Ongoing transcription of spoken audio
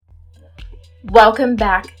Welcome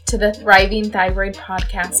back to the Thriving Thyroid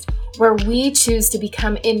Podcast, where we choose to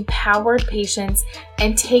become empowered patients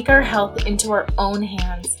and take our health into our own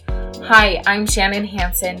hands. Hi, I'm Shannon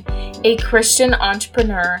Hansen, a Christian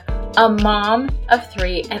entrepreneur, a mom of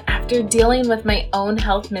 3, and after dealing with my own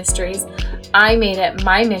health mysteries, I made it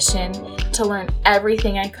my mission to learn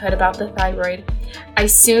everything I could about the thyroid. I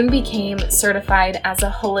soon became certified as a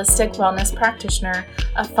holistic wellness practitioner,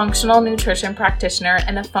 a functional nutrition practitioner,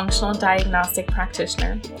 and a functional diagnostic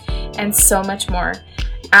practitioner, and so much more.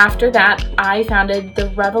 After that, I founded the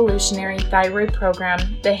revolutionary thyroid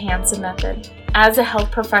program, the Hansen Method. As a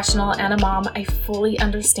health professional and a mom, I fully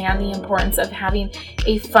understand the importance of having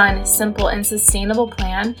a fun, simple, and sustainable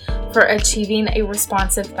plan for achieving a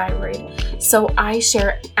responsive thyroid. So I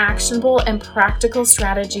share actionable and practical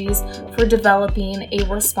strategies for developing a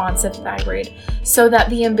responsive thyroid so that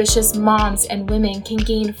the ambitious moms and women can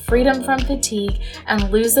gain freedom from fatigue and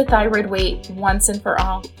lose the thyroid weight once and for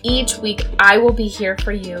all. Each week, I will be here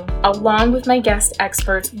for you. Along with my guest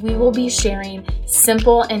experts, we will be sharing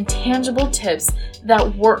simple and tangible tips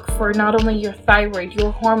that work for not only your thyroid,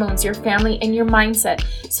 your hormones, your family, and your mindset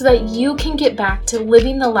so that you can get back to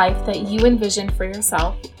living the life that you envisioned for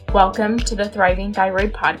yourself. Welcome to the Thriving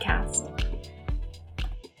Thyroid Podcast.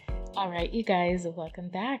 All right, you guys, welcome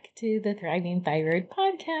back to the Thriving Thyroid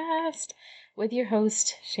Podcast with your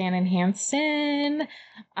host, Shannon Hansen.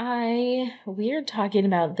 We are talking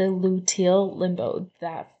about the luteal limbo,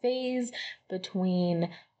 that phase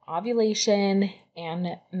between ovulation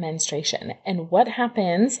and menstruation, and what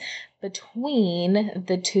happens between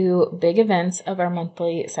the two big events of our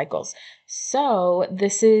monthly cycles. So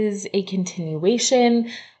this is a continuation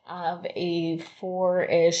of a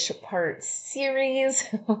 4-ish part series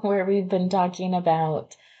where we've been talking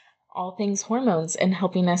about all things hormones and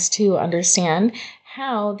helping us to understand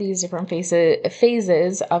how these different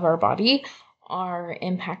phases of our body are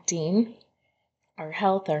impacting our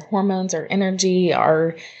health, our hormones, our energy,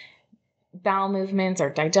 our bowel movements,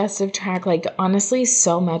 our digestive tract. Like, honestly,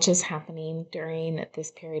 so much is happening during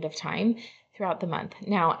this period of time throughout the month.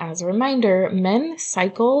 Now, as a reminder, men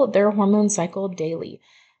cycle their hormone cycle daily.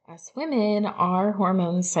 As women, our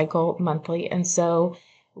hormones cycle monthly. And so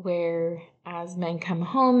whereas men come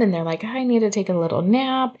home and they're like, I need to take a little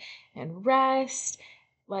nap and rest,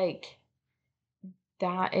 like,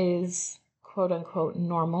 that is quote unquote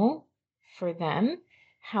normal for them.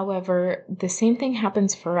 However, the same thing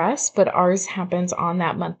happens for us, but ours happens on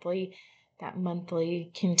that monthly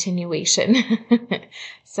continuation.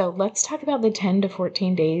 So let's talk about the 10 to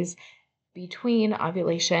 14 days between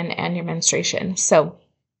ovulation and your menstruation. So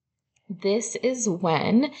this is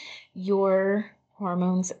when your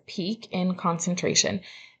hormones peak in concentration.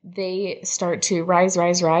 They start to rise,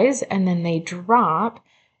 and then they drop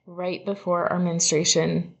right before our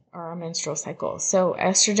menstruation or our menstrual cycle. So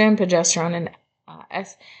estrogen, progesterone, and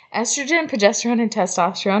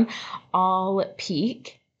testosterone all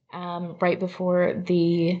peak right before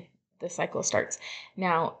the cycle starts.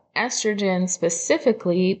 Now, estrogen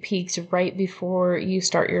specifically peaks right before you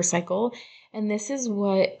start your cycle, and this is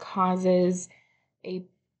what causes a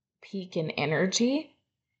peak in energy.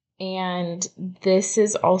 And this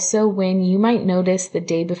is also when you might notice the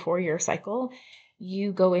day before your cycle,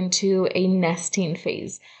 you go into a nesting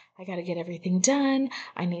phase. I got to get everything done.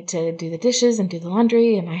 I need to do the dishes and do the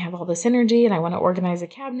laundry, and I have all this energy, and I want to organize the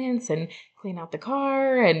cabinets and clean out the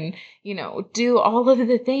car and, do all of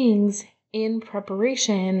the things in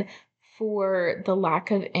preparation for the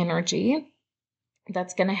lack of energy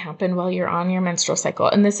that's going to happen while you're on your menstrual cycle.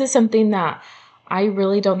 And this is something that I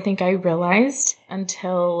really don't think I realized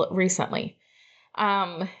until recently.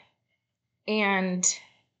 And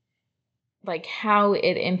like how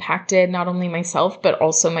it impacted not only myself, but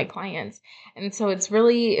also my clients. And so it's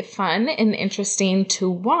really fun and interesting to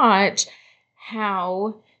watch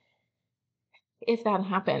how, if that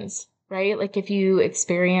happens, right? Like if you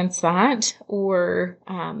experience that or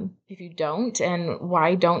if you don't, and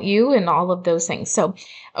why don't you, and all of those things. So,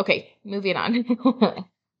 okay, moving on.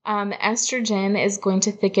 Estrogen is going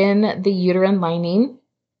to thicken the uterine lining,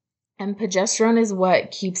 and progesterone is what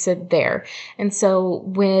keeps it there. And so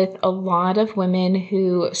with a lot of women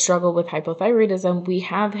who struggle with hypothyroidism, we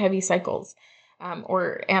have heavy cycles, and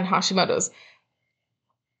Hashimoto's.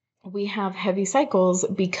 We have heavy cycles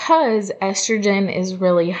because estrogen is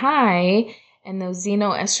really high, and those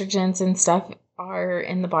xenoestrogens and stuff are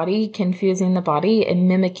in the body, confusing the body and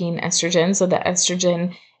mimicking estrogen. So the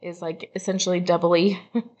estrogen is like essentially doubly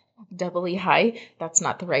high. That's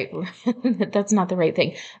not the right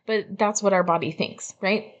thing, but that's what our body thinks,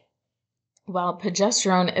 right? while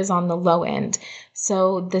progesterone is on the low end.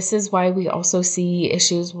 So this is why we also see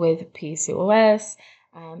issues with PCOS,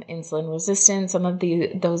 insulin resistance, some of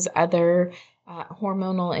those other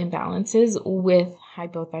hormonal imbalances with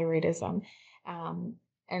hypothyroidism.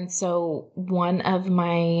 And so one of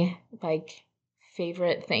my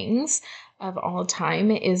favorite things of all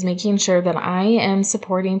time is making sure that I am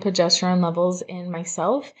supporting progesterone levels in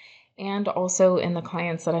myself and also in the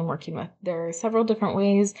clients that I'm working with. There are several different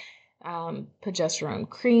ways. Progesterone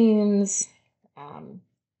creams,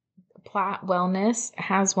 Plat Wellness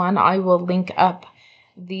has one. I will link up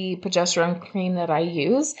the progesterone cream that I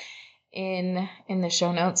use in the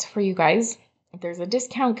show notes for you guys. There's a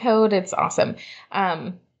discount code. It's awesome.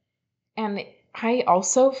 And I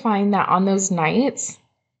also find that on those nights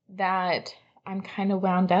that I'm kind of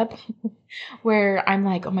wound up where I'm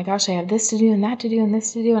like, oh my gosh, I have this to do and that to do and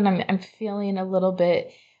this to do. And I'm feeling a little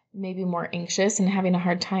bit maybe more anxious and having a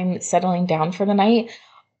hard time settling down for the night.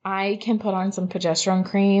 I can put on some progesterone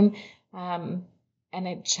cream, and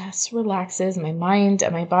it just relaxes my mind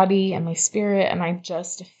and my body and my spirit. And I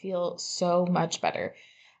just feel so much better.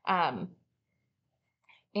 And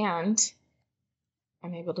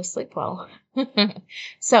I'm able to sleep well.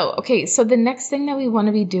 So the next thing that we want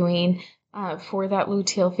to be doing for that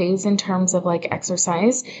luteal phase in terms of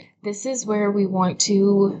exercise, this is where we want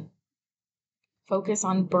to focus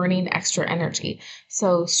on burning extra energy.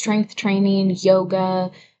 So strength training,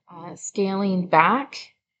 yoga, scaling back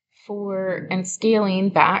for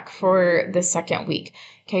the second week.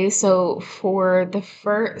 Okay, so for the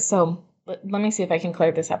first, so let me see if I can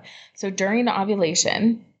clear this up. So during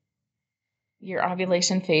ovulation, your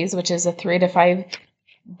ovulation phase, which is a 3 to 5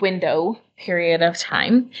 window period of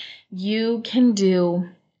time, you can do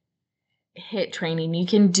HIIT training, you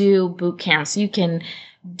can do boot camps, you can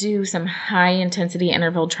do some high intensity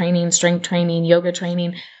interval training, strength training, yoga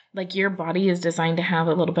training. Your body is designed to have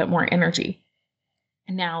a little bit more energy.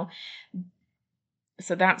 Now,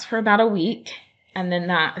 so that's for about a week. And then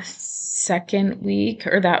that second week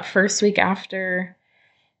or that first week after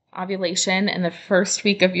ovulation and the first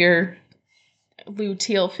week of your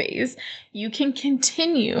luteal phase, you can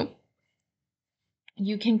continue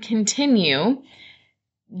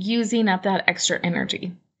using up that extra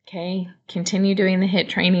energy. Okay, continue doing the HIIT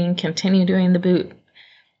training, continue doing the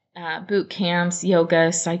boot camps,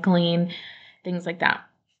 yoga, cycling, things like that.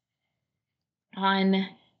 On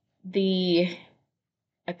a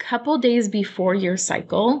couple days before your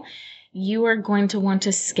cycle, you are going to want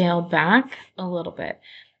to scale back a little bit.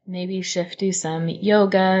 Maybe shift to some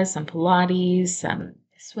yoga, some Pilates, some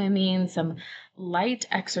swimming, some light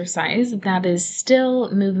exercise that is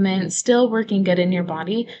still movement, still working good in your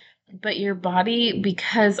body. But your body,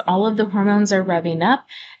 because all of the hormones are revving up,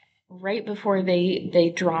 right before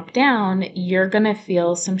they drop down, you're going to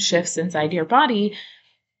feel some shifts inside your body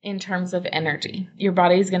in terms of energy. Your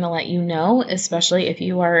body is going to let you know, especially if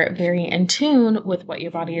you are very in tune with what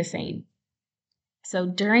your body is saying. So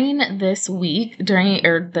during this week,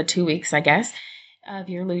 the 2 weeks, I guess, of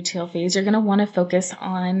your luteal phase, you're going to want to focus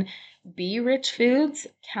on B-rich foods,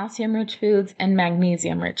 calcium-rich foods, and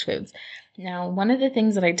magnesium-rich foods. Now, one of the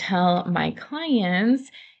things that I tell my clients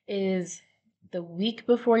is the week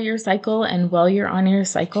before your cycle and while you're on your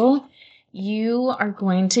cycle, you are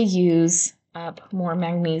going to use up more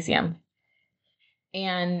magnesium.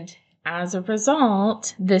 And as a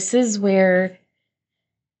result, this is where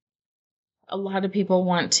a lot of people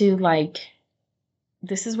want to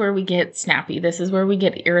this is where we get snappy. This is where we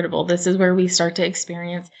get irritable. This is where we start to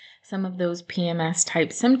experience some of those PMS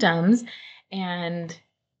type symptoms. And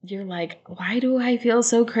you're like, why do I feel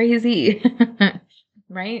so crazy?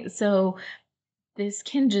 Right? So this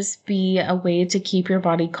can just be a way to keep your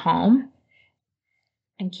body calm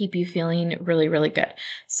and keep you feeling really, really good.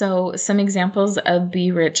 So some examples of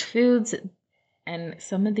B-rich foods, and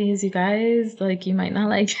some of these you guys, you might not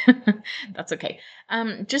like, that's okay.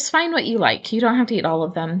 Just find what you like. You don't have to eat all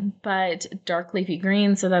of them, but dark leafy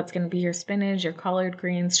greens, so that's going to be your spinach, your collard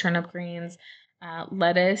greens, turnip greens,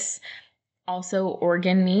 lettuce, also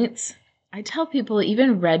organ meats. I tell people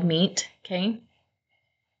even red meat, okay,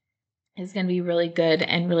 is going to be really good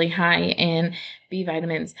and really high in B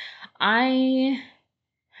vitamins. I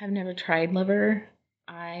have never tried liver.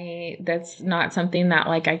 That's not something that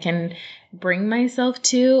I can bring myself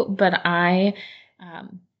to, but I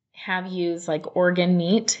have used organ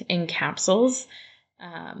meat in capsules.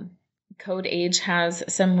 Code Age has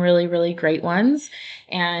some really, really great ones.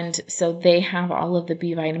 And so they have all of the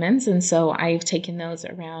B vitamins. And so I've taken those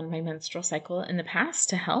around my menstrual cycle in the past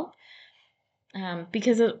to help.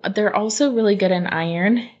 Because they're also really good in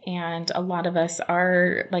iron. And a lot of us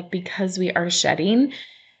are because we are shedding,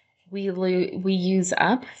 we use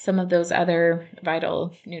up some of those other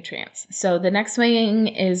vital nutrients. So the next thing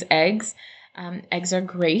is eggs. Eggs are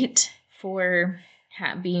great for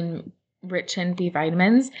being rich in B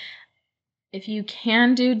vitamins. If you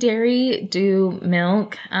can do dairy, do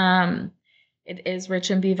milk. It is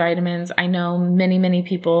rich in B vitamins. I know many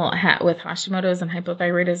people with Hashimoto's and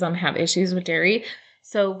hypothyroidism have issues with dairy.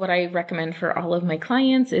 So what I recommend for all of my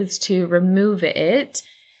clients is to remove it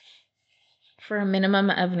for a minimum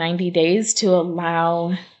of 90 days to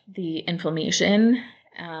allow the inflammation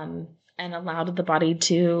and allow the body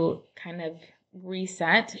to kind of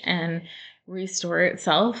reset and restore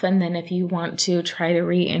itself. And then if you want to try to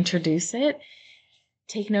reintroduce it,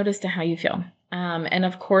 take notice to how you feel. And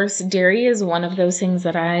of course, dairy is one of those things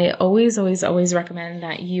that I always recommend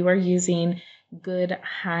that you are using good,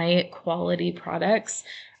 high quality products.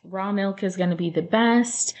 Raw milk is going to be the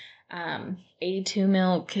best. A2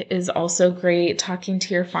 milk is also great. Talking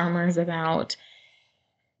to your farmers about,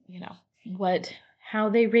 how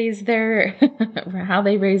they raise their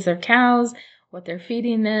cows, what they're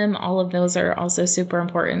feeding them. All of those are also super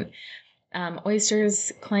important.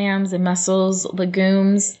 Oysters, clams, and mussels,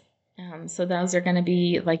 legumes. So those are going to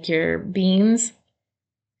be like your beans.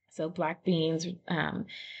 So black beans,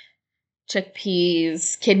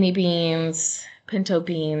 chickpeas, kidney beans, pinto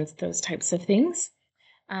beans, those types of things.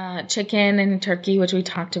 Chicken and turkey, which we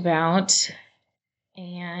talked about.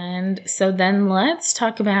 And so then let's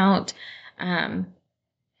talk about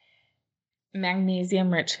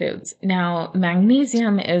magnesium-rich foods. Now,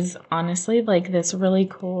 magnesium is honestly like this really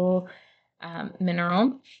cool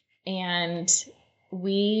mineral, and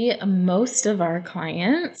most of our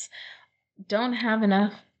clients don't have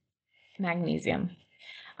enough magnesium,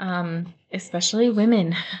 especially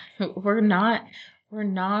women. We're not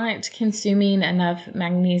consuming enough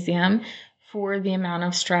magnesium for the amount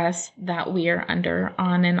of stress that we are under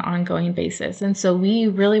on an ongoing basis. And so we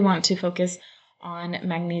really want to focus on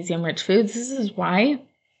magnesium-rich foods. This is why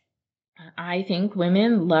I think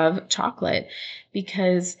women love chocolate,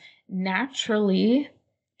 because naturally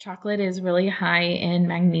chocolate is really high in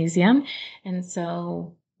magnesium. And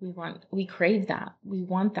so we crave that. We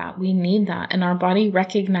want that. We need that. And our body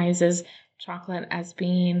recognizes chocolate as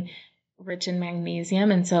being rich in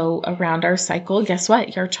magnesium. And so around our cycle, guess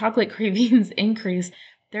what? Your chocolate cravings increase.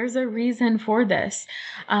 There's a reason for this.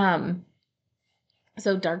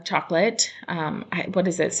 So dark chocolate, what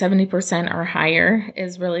is it? 70% or higher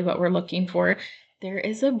is really what we're looking for. There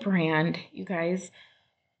is a brand, you guys,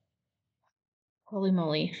 holy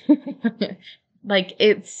moly.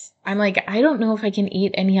 I'm like, I don't know if I can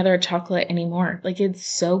eat any other chocolate anymore. Like, it's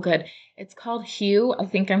so good. It's called Hu. I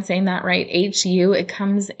think I'm saying that right. HU. It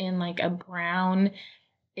comes in like a brown-ish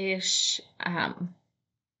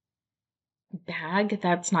bag.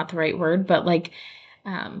 That's not the right word, but like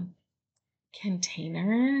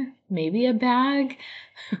container, maybe a bag.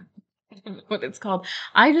 I don't know what it's called.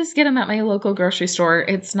 I just get them at my local grocery store.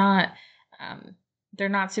 It's not, they're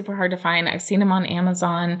not super hard to find. I've seen them on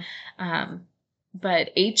Amazon. But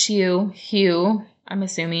Hu, I'm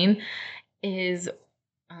assuming, is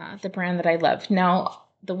the brand that I love. Now,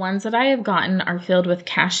 the ones that I have gotten are filled with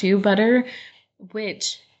cashew butter,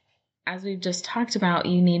 which, as we've just talked about,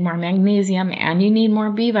 you need more magnesium and you need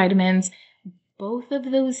more B vitamins. Both of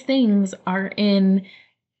those things are in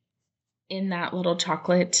that little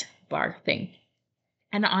chocolate bar thing.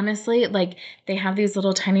 And honestly, like, they have these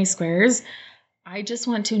little tiny squares. I just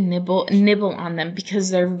want to nibble on them because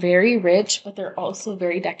they're very rich, but they're also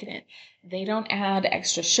very decadent. They don't add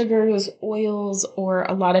extra sugars, oils, or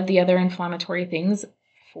a lot of the other inflammatory things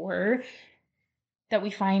that we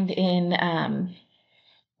find in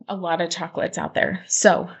a lot of chocolates out there.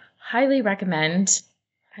 So highly recommend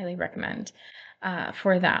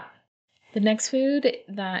for that. The next food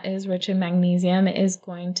that is rich in magnesium is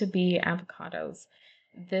going to be avocados.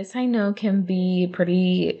 This I know can be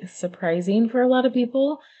pretty surprising for a lot of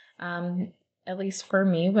people, at least for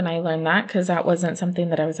me when I learned that, because that wasn't something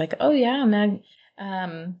that I was like, oh yeah,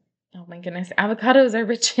 oh my goodness, avocados are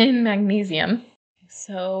rich in magnesium.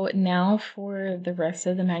 So now for the rest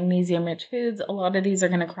of the magnesium-rich foods, a lot of these are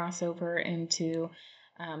going to cross over into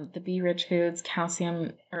the B-rich foods,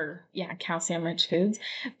 calcium-rich foods,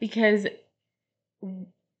 because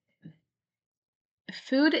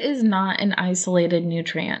food is not an isolated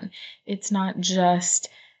nutrient. It's not just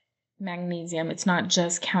magnesium. It's not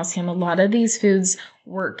just calcium. A lot of these foods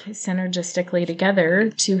work synergistically together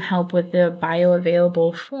to help with the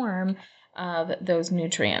bioavailable form of those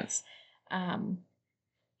nutrients.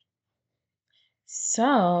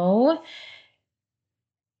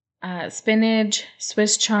 Spinach,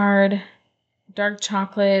 Swiss chard, dark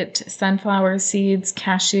chocolate, sunflower seeds,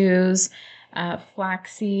 cashews,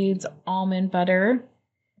 flax seeds, almond butter,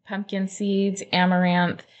 pumpkin seeds,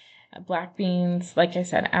 amaranth, black beans, like I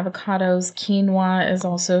said, avocados, quinoa is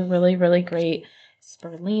also really, really great.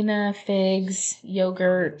 Spirulina, figs,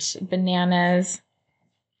 yogurt, bananas.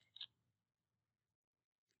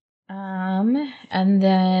 And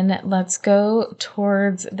then let's go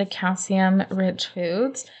towards the calcium-rich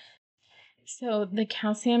foods. So the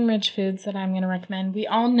calcium-rich foods that I'm going to recommend, we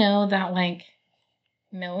all know that like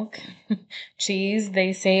milk, cheese,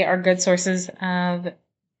 they say are good sources of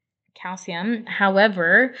calcium.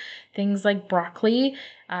 However, things like broccoli,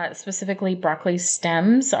 specifically broccoli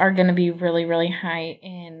stems, are going to be really, really high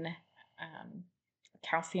in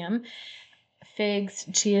calcium. Figs,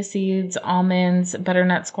 chia seeds, almonds,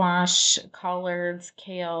 butternut squash, collards,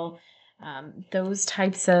 kale, those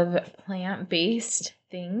types of plant-based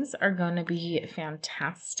things are going to be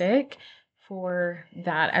fantastic for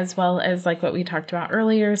that, as well as like what we talked about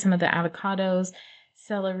earlier, some of the avocados,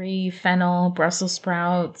 celery, fennel, Brussels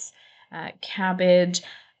sprouts, cabbage.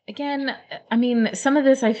 Again, I mean, some of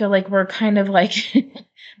this I feel like we're kind of like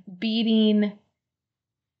beating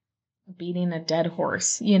a dead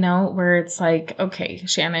horse, where it's like, okay,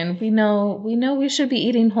 Shannon, we know we should be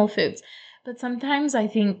eating whole foods. But sometimes I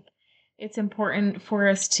think it's important for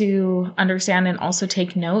us to understand and also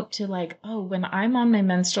take note to like, oh, when I'm on my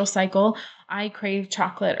menstrual cycle, I crave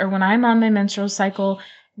chocolate, or when I'm on my menstrual cycle,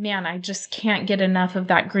 man, I just can't get enough of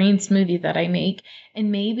that green smoothie that I make.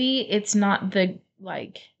 And maybe it's not the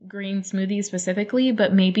like green smoothie specifically,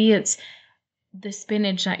 but maybe it's the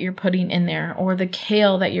spinach that you're putting in there, or the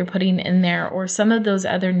kale that you're putting in there, or some of those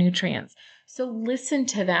other nutrients. So listen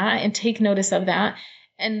to that and take notice of that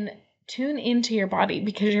and tune into your body,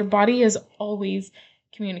 because your body is always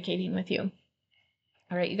communicating with you.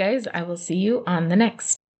 All right, you guys, I will see you on the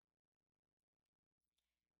next.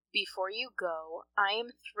 Before you go, I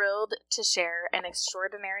am thrilled to share an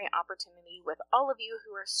extraordinary opportunity with all of you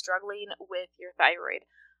who are struggling with your thyroid.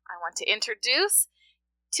 I want to introduce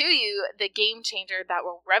to you the game changer that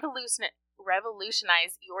will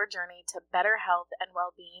revolutionize your journey to better health and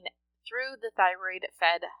well-being through the Thyroid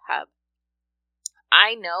Fed Hub.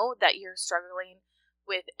 I know that you're struggling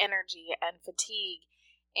with energy and fatigue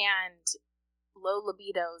and low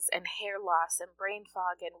libidos and hair loss and brain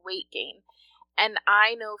fog and weight gain. And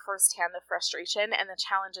I know firsthand the frustration and the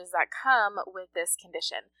challenges that come with this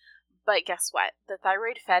condition. But guess what? The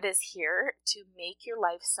Thyroid Fed is here to make your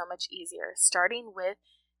life so much easier, starting with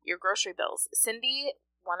your grocery bills. Cindy,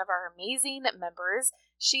 one of our amazing members,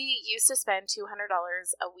 she used to spend $200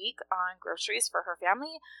 a week on groceries for her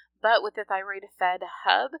family, but with the Thyroid Fed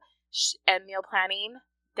Hub and meal planning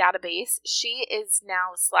database, she is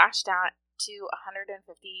now slashed down to $150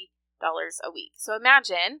 a week. So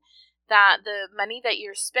imagine that the money that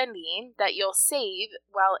you're spending, that you'll save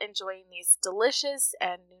while enjoying these delicious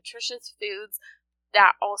and nutritious foods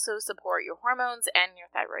that also support your hormones and your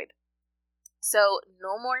thyroid. So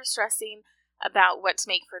no more stressing about what to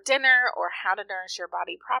make for dinner or how to nourish your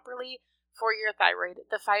body properly for your thyroid.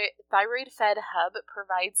 The Thyroid Fed Hub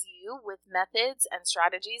provides you with methods and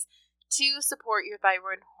strategies to support your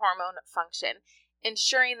thyroid hormone function,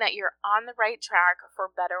 ensuring that you're on the right track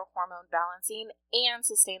for better hormone balancing and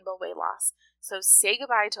sustainable weight loss. So say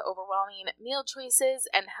goodbye to overwhelming meal choices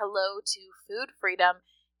and hello to food freedom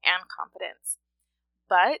and confidence.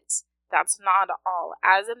 But that's not all.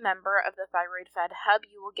 As a member of the Thyroid Fed Hub,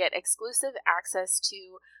 you will get exclusive access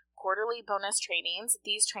to quarterly bonus trainings.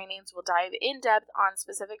 These trainings will dive in depth on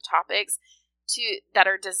specific topics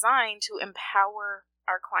that are designed to empower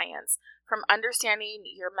our clients, from understanding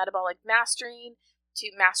your metabolic mastering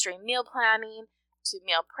to mastering meal planning to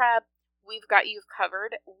meal prep. We've got you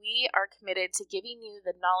covered. We are committed to giving you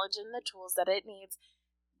the knowledge and the tools that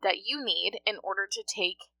you need in order to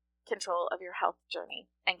take control of your health journey.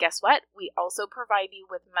 And guess what? We also provide you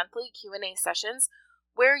with monthly Q&A sessions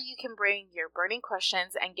where you can bring your burning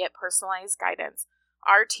questions and get personalized guidance.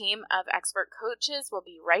 Our team of expert coaches will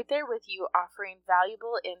be right there with you, offering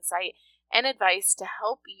valuable insight and advice to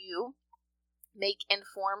help you make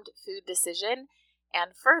informed food decision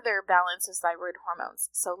and further balance those thyroid hormones.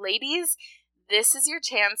 So ladies, this is your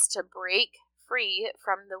chance to break free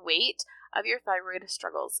from the weight of your thyroid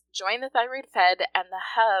struggles. Join the Thyroid Fed and the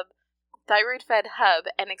Thyroid Fed Hub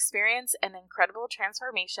and experience an incredible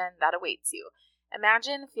transformation that awaits you.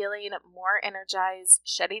 Imagine feeling more energized,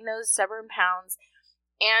 shedding those stubborn pounds,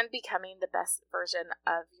 and becoming the best version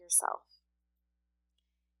of yourself.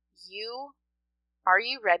 Are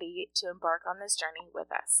you ready to embark on this journey with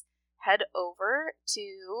us? Head over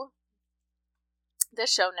to the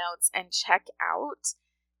show notes and check out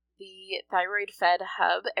the Thyroid Fed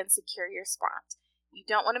Hub and secure your spot. You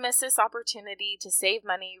don't want to miss this opportunity to save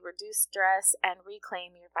money, reduce stress, and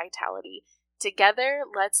reclaim your vitality. Together,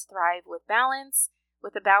 let's thrive with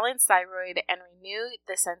a balanced thyroid, and renew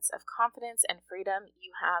the sense of confidence and freedom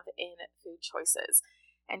you have in food choices.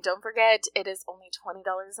 And don't forget, it is only $20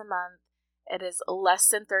 a month. It is less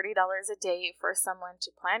than $30 a day for someone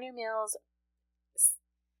to plan your meals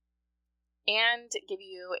and give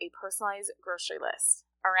you a personalized grocery list.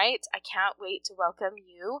 All right, I can't wait to welcome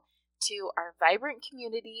you to our vibrant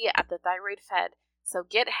community at the Thyroid Fed. So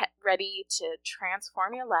get ready to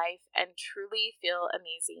transform your life and truly feel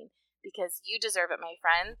amazing, because you deserve it, my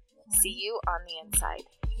friend. See you on the inside.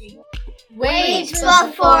 Wait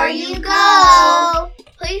before you go!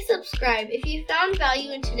 Please subscribe if you found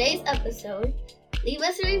value in today's episode. Leave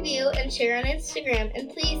us a review and share on Instagram, and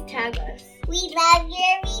please tag us. We love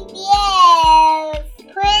your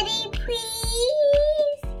reviews. Pretty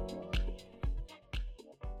please.